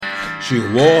She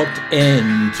walked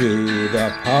into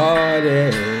the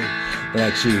party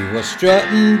like she was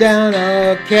strutting down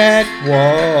a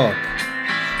catwalk.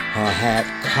 Her hat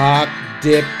cocked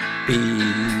dipped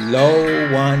below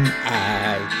one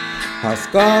eye. Her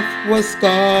scarf was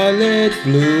scarlet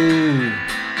blue.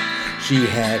 She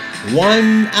had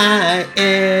one eye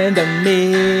in the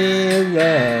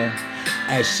mirror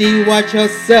as she watched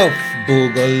herself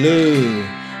boogaloo.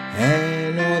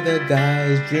 And all the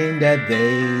guys dreamed that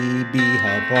they be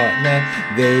her partner,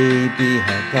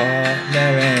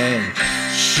 and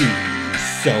she's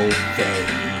so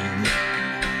vain.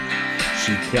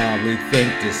 She probably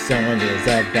thinks this song is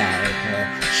about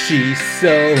her. She's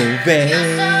so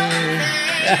vain.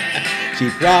 She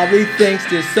probably thinks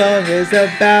this song is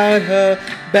about her.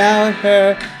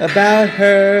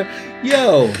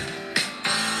 Yo,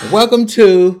 welcome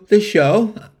to the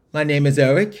show. My name is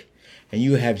Eric, and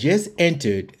you have just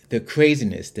entered the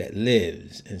craziness that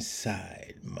lives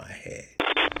inside my head.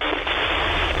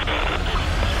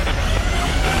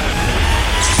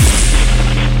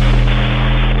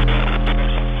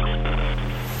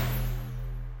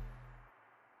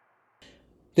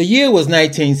 The year was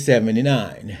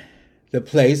 1979. The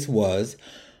place was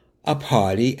a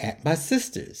party at my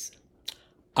sister's.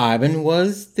 Ivan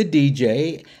was the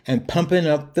DJ and pumping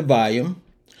up the volume.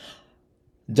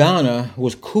 Donna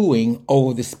was cooing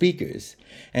over the speakers,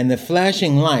 and the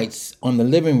flashing lights on the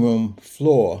living room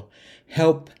floor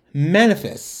helped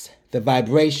manifest the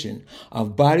vibration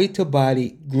of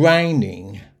body-to-body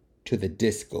grinding to the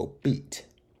disco beat.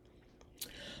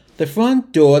 The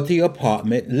front door of the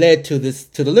apartment led to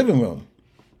the living room.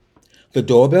 The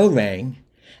doorbell rang,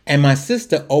 and my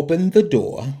sister opened the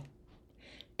door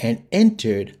and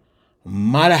entered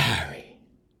Mata Hari,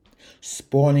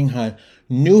 sporting her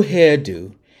new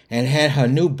hairdo and had her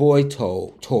new boy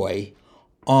toy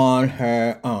on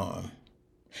her arm.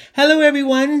 "Hello,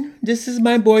 everyone. This is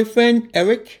my boyfriend,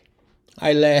 Eric."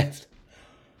 I laughed.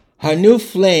 Her new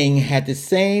fling had the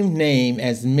same name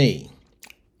as me,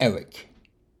 Eric.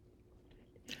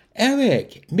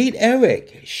 "Eric, meet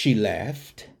Eric," she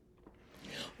laughed.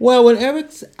 Well, when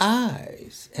Eric's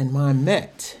eyes and mine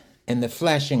met in the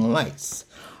flashing lights,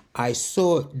 I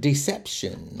saw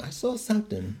deception. I saw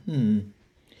something.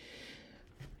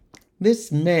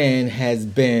 This man has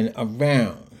been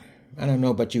around. I don't know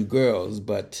about you girls,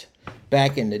 but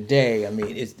back in the day,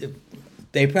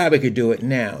 they probably could do it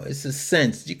now. It's a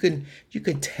sense. You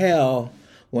could tell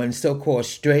when so-called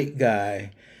straight guy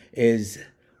is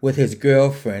with his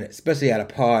girlfriend, especially at a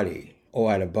party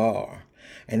or at a bar.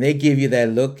 And they give you that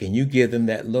look, and you give them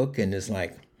that look, and it's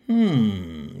like,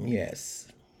 yes,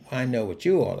 I know what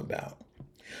you're all about.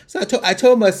 So I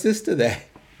told my sister that.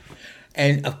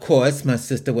 And, of course, my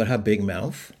sister with her big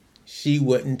mouth, she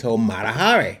wouldn't tell Mata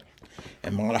Hari.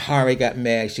 And Mata Hari got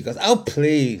mad. She goes, "Oh,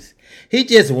 please. He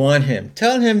just want him.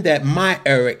 Tell him that my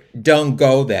Eric don't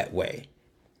go that way."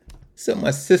 So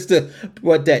my sister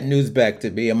brought that news back to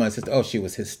me. And my sister, she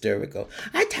was hysterical.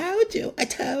 I told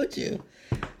you.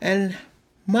 And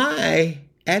my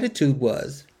attitude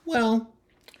was, well,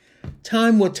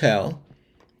 time will tell.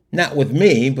 Not with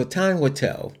me, but time will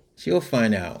tell. She'll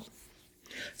find out.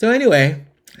 So anyway,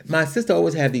 my sister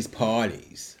always had these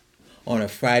parties on a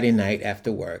Friday night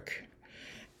after work.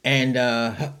 And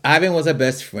Ivan was her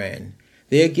best friend.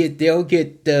 They'll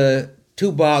get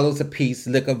 2 bottles apiece,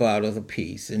 liquor bottles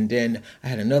apiece. And then I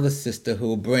had another sister who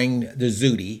will bring the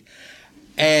zooty.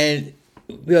 And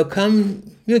we'll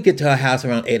get to her house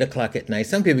around 8 o'clock at night.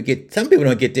 Some people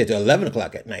don't get there till 11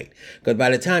 o'clock at night. Because by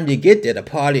the time you get there, the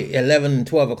party, 11 and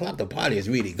 12 o'clock, the party is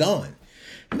really gone.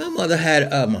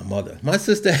 My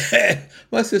sister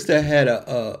had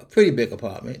a pretty big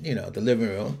apartment, the living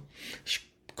room.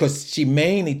 Because she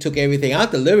mainly took everything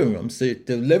out the living room. So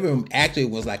the living room actually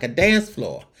was like a dance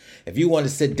floor. If you wanted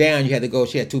to sit down, you had to go.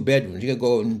 She had 2 bedrooms. You could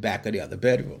go in the back of the other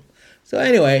bedroom. So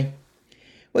anyway,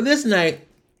 well, this night,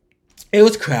 it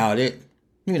was crowded,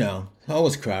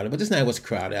 always crowded, but this night was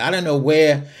crowded. I don't know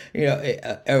where,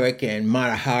 Eric and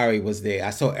Mata Hari was there. I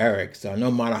saw Eric, so I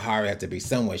know Mata Hari had to be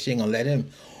somewhere. She ain't gonna let him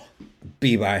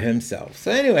be by himself.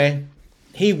 So anyway,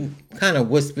 he kind of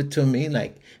whispered to me,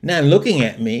 like, not looking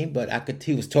at me, but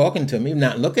he was talking to me,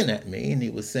 not looking at me, and he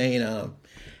was saying,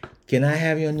 "Can I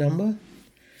have your number?"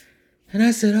 And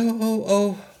I said,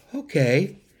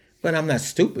 okay, but I'm not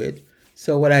stupid.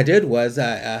 So what I did was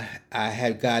I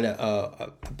had got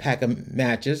a pack of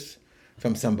matches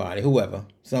from somebody, whoever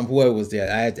was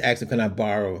there. I had to ask him, "Can I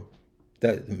borrow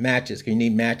the matches? Can you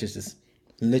need matches to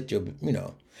lit your,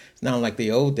 it's not like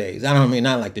the old days.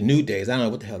 Not like the new days. I don't know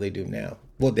what the hell they do now.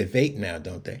 Well, they vape now,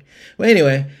 don't they? Well,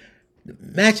 anyway,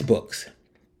 matchbooks.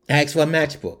 I asked for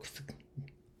matchbooks.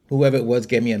 whoever it was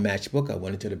gave me a matchbook. I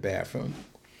went into the bathroom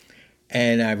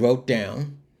and I wrote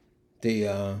down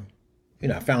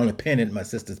I found a pen in my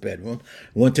sister's bedroom,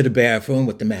 went to the bathroom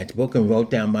with the matchbook and wrote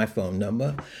down my phone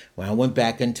number. When I went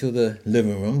back into the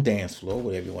living room, dance floor,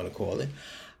 whatever you want to call it,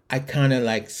 I kind of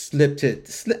like slipped it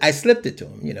to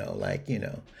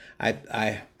him,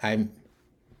 I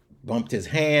bumped his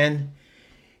hand,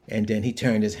 and then he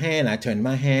turned his hand. I turned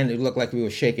my hand. It looked like we were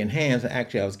shaking hands.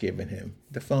 Actually, I was giving him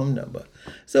the phone number.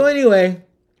 So anyway,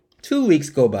 2 weeks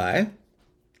go by,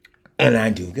 and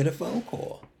I do get a phone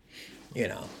call,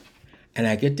 And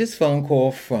I get this phone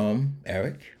call from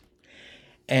Eric,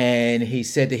 and he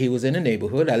said that he was in a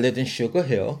neighborhood. I lived in Sugar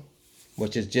Hill,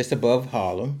 which is just above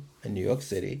Harlem in New York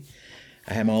City.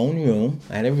 I had my own room.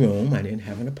 I had a room. I didn't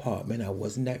have an apartment. I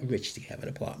wasn't that rich to have an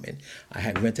apartment. I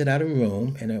had rented out a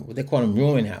room, and what they call them,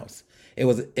 ruin house. It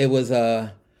was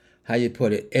how you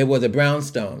put it? It was a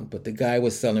brownstone, but the guy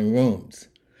was selling rooms.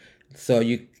 So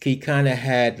he kind of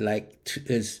had like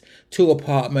his 2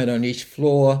 apartments on each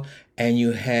floor, and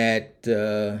you had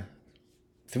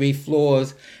 3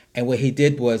 floors. And what he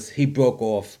did was he broke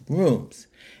off rooms,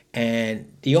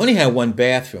 and he only had 1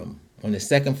 bathroom. On the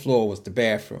 2nd floor was the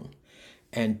bathroom.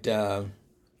 And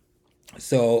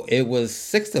so it was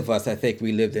 6 of us, I think,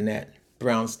 we lived in that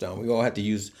brownstone. We all had to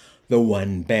use the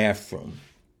 1 bathroom.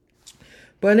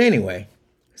 But anyway,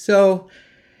 so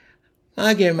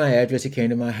I gave him my address. He came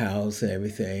to my house and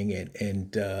everything.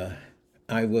 And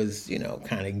I was,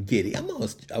 kind of giddy. I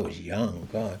was young.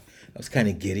 God, I was kind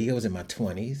of giddy. I was in my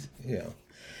 20s,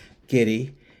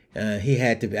 giddy. He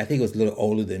had to be, I think he was a little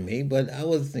older than me, but I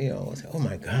was, oh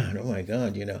my God,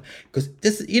 because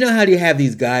this, how do you have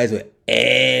these guys where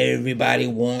everybody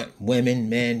want women,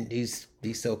 men, these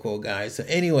so-called guys. So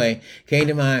anyway, came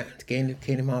to my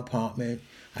apartment.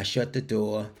 I shut the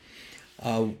door.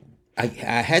 I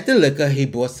had the liquor. He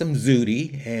bought some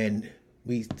Zooty, and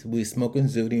we smoking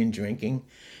Zooty and drinking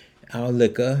our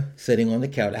liquor, sitting on the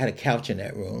couch. I had a couch in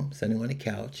that room, sitting on the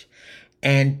couch.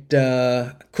 And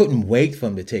couldn't wait for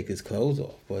him to take his clothes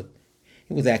off, but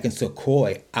he was acting so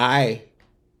coy. I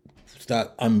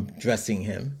start undressing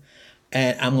him,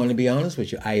 and I'm going to be honest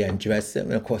with you. I undressed him,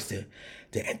 and of course the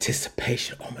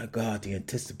anticipation. Oh my God, the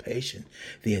anticipation.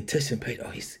 Oh, he's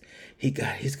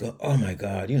going. Oh my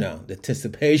God, the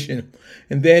anticipation.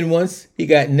 And then once he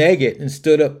got naked and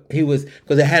stood up,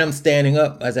 because I had him standing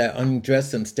up as I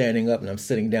undressed him, standing up, and I'm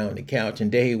sitting down on the couch,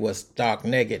 and there he was, stark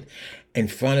naked, in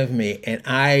front of me, and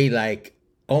I like,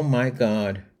 oh my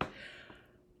God.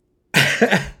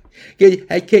 Can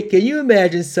you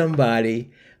imagine somebody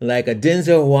like a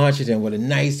Denzel Washington with a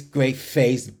nice, great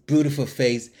face, and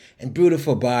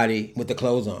beautiful body with the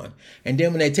clothes on? And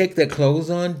then when they take their clothes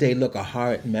on, they look a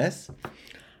horrid mess.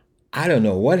 I don't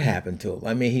know what happened to him.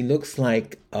 I mean, he looks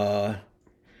like he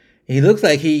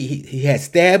had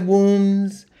stab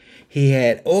wounds. He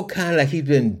had all kind of, like he's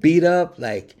been beat up,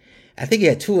 like, I think he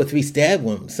had 2 or 3 stab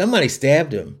wounds. Somebody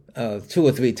stabbed him 2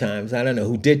 or 3 times. I don't know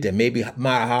who did that. Maybe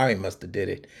Maya Hari must have did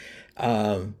it.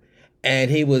 And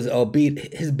he was all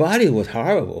beat. His body was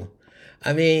horrible.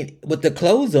 I mean, with the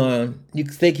clothes on, you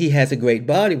think he has a great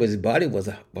body, but his body was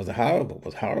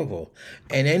horrible.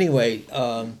 And anyway,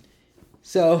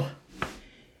 so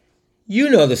you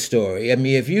know the story. I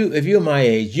mean, if you're my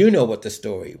age, you know what the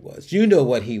story was. You know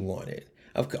what he wanted.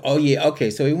 Oh yeah, okay.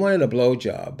 So he wanted a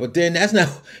blowjob, but then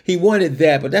he wanted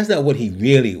that, but that's not what he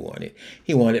really wanted.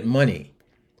 He wanted money.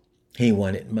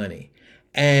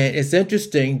 And it's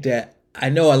interesting that I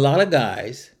know a lot of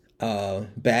guys.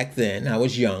 Back then, I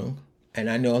was young, and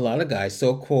I know a lot of guys,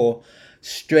 so-called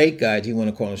straight guys. You want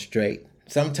to call them straight?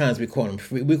 Sometimes we call them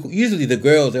freak. Usually the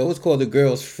girls. They always call the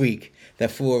girls freak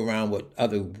that fool around with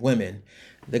other women.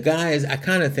 The guys, I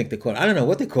kind of think they call, I don't know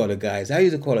what they call the guys. I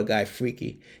usually call a guy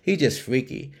freaky. He's just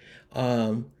freaky.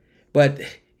 But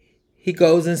he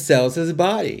goes and sells his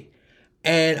body.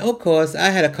 And of course, I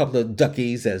had a couple of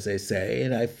duckies, as they say.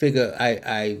 And I figure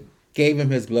I gave him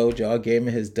his blowjob, gave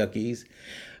him his duckies.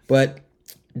 But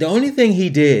the only thing he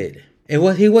did,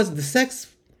 the sex,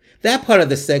 that part of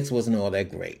the sex wasn't all that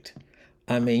great.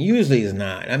 I mean, usually it's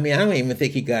not. I mean, I don't even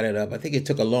think he got it up. I think it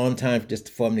took a long time just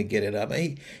for him to get it up.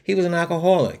 He was an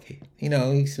alcoholic.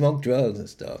 He smoked drugs and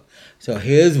stuff. So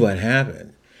here's what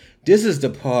happened. This is the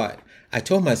part. I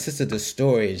told my sister the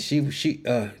story, and she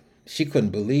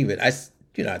couldn't believe it. I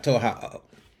told her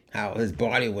how his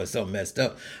body was so messed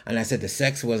up, and I said the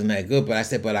sex wasn't that good. But I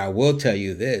said, but I will tell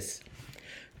you this: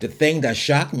 the thing that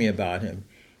shocked me about him,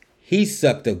 he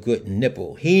sucked a good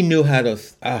nipple. He knew how to.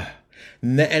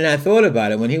 And I thought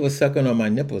about it when he was sucking on my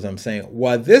nipples. I'm saying,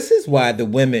 well, this is why the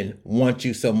women want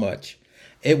you so much.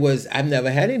 I've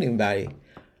never had anybody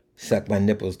suck my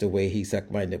nipples the way he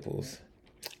sucked my nipples.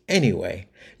 Anyway,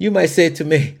 you might say to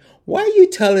me, why are you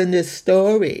telling this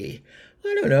story?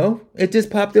 I don't know. It just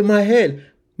popped in my head.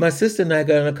 My sister and I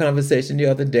got in a conversation the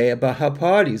other day about her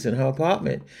parties in her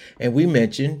apartment, and we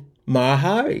mentioned Maya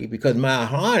Hari, because Maya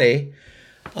Hari,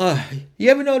 you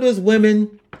ever know those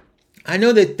women? I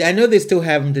know they still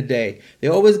have them today. They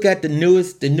always got the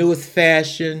newest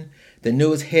fashion, the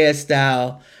newest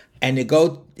hairstyle, and they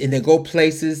go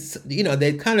places. You know,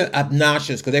 they're kind of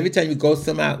obnoxious because every time you go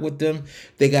some out with them,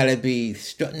 they gotta be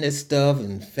strutting their stuff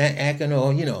and acting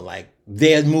all, like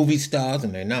they're movie stars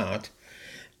and they're not.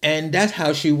 And that's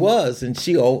how she was. And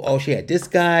she had this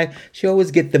guy. She always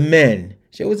get the men.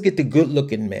 She always get the good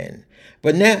looking men.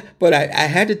 But I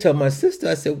had to tell my sister.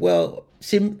 I said, well,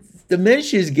 the men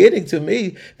she's getting, to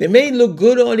me, they may look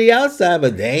good on the outside,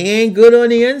 but they ain't good on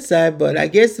the inside. But I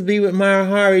guess to be with Maya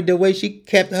Hari, the way she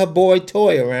kept her boy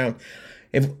toy around,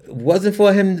 if it wasn't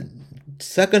for him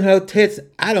sucking her tits,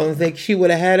 I don't think she would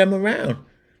have had him around.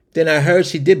 Then I heard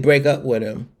she did break up with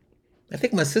him. I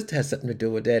think my sister has something to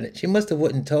do with that. She must have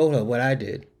wouldn't told her what I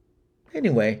did.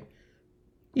 Anyway,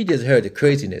 you just heard the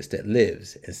craziness that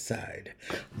lives inside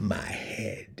my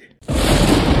head.